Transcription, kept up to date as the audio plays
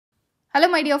Hello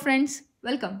my dear friends,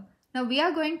 welcome. Now we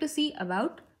are going to see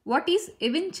about what is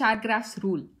Evin Chargaff's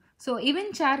rule. So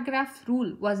Evin Chargaff's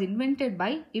rule was invented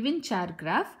by Evin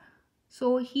Chargaff.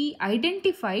 So he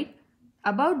identified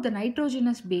about the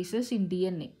nitrogenous bases in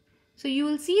DNA. So you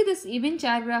will see this Evin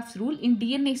Chargaff's rule in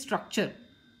DNA structure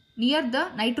near the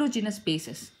nitrogenous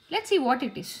bases. Let's see what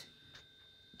it is.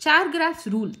 Chargaff's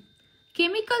rule.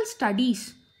 Chemical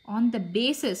studies on the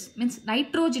bases means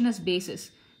nitrogenous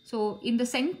bases. So in the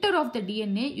center of the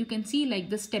DNA, you can see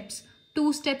like the steps,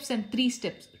 2 steps and 3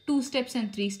 steps, 2 steps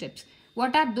and 3 steps.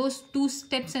 What are those 2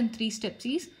 steps and 3 steps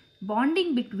is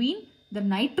bonding between the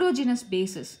nitrogenous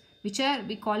bases, which are,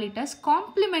 we call it as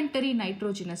complementary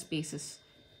nitrogenous bases.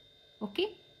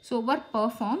 Okay. So were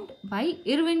performed by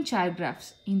Erwin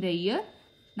Chargaff in the year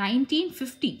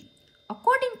 1950.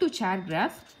 According to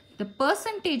Chargaff, the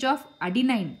percentage of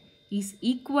adenine is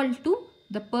equal to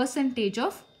the percentage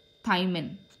of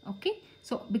thymine. Okay.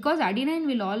 So because adenine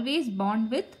will always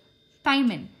bond with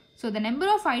thymine. So the number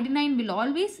of adenine will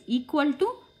always equal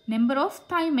to number of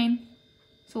thymine.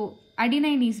 So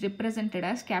adenine is represented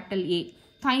as capital A.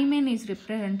 Thymine is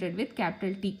represented with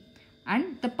capital T.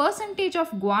 And the percentage of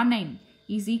guanine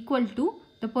is equal to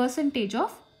the percentage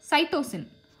of cytosine.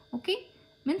 Okay.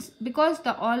 Means because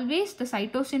always the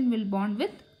cytosine will bond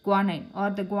with guanine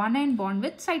or the guanine bond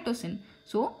with cytosine.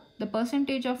 So the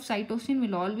percentage of cytosine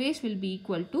will be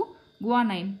equal to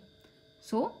guanine.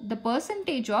 So the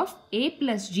percentage of A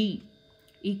plus G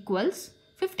equals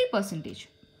 50%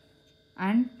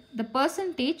 and the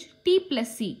percentage T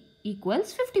plus C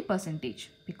equals 50%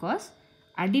 because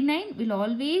adenine will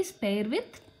always pair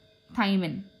with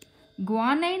thymine.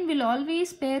 Guanine will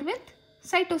always pair with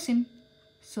cytosine.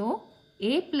 So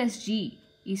A plus G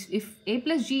is, if A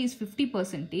plus G is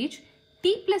 50%,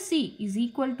 T plus C is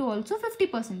equal to also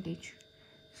 50%.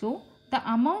 So the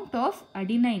amount of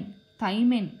adenine,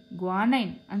 thymine,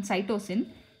 guanine and cytosine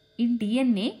in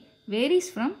DNA varies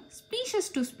from species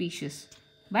to species.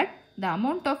 But the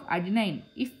amount of adenine,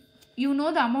 if you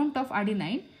know the amount of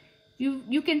adenine,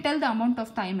 you can tell the amount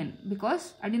of thymine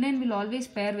because adenine will always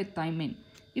pair with thymine.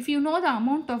 If you know the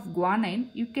amount of guanine,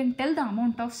 you can tell the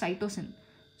amount of cytosine.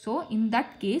 So in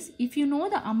that case, if you know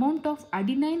the amount of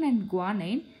adenine and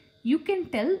guanine, you can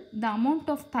tell the amount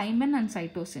of thymine and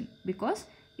cytosine because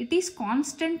it is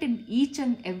constant in each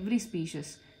and every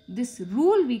species. This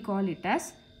rule we call it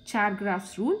as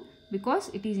Chargaff's rule because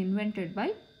it is invented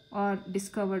by or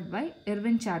discovered by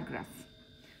Erwin Chargaff.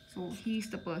 So he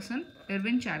is the person,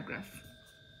 Erwin Chargaff.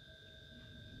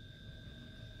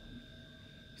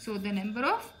 So the number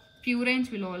of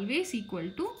purines will always equal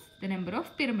to the number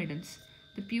of pyrimidines.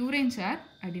 The purines are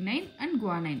adenine and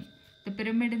guanine. The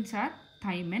pyrimidines are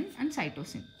thymine and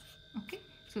cytosine. Okay.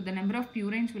 So the number of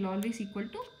purines will always equal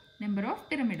to number of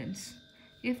pyrimidines.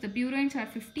 If the purines are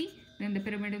 50, then the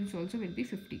pyrimidines also will be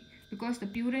 50 because the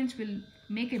purines will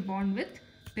make a bond with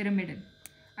pyrimidine.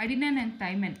 Adenine and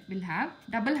thymine will have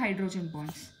double hydrogen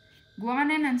bonds.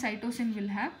 Guanine and cytosine will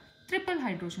have triple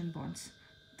hydrogen bonds.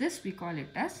 This we call it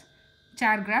as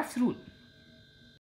Chargaff's rule.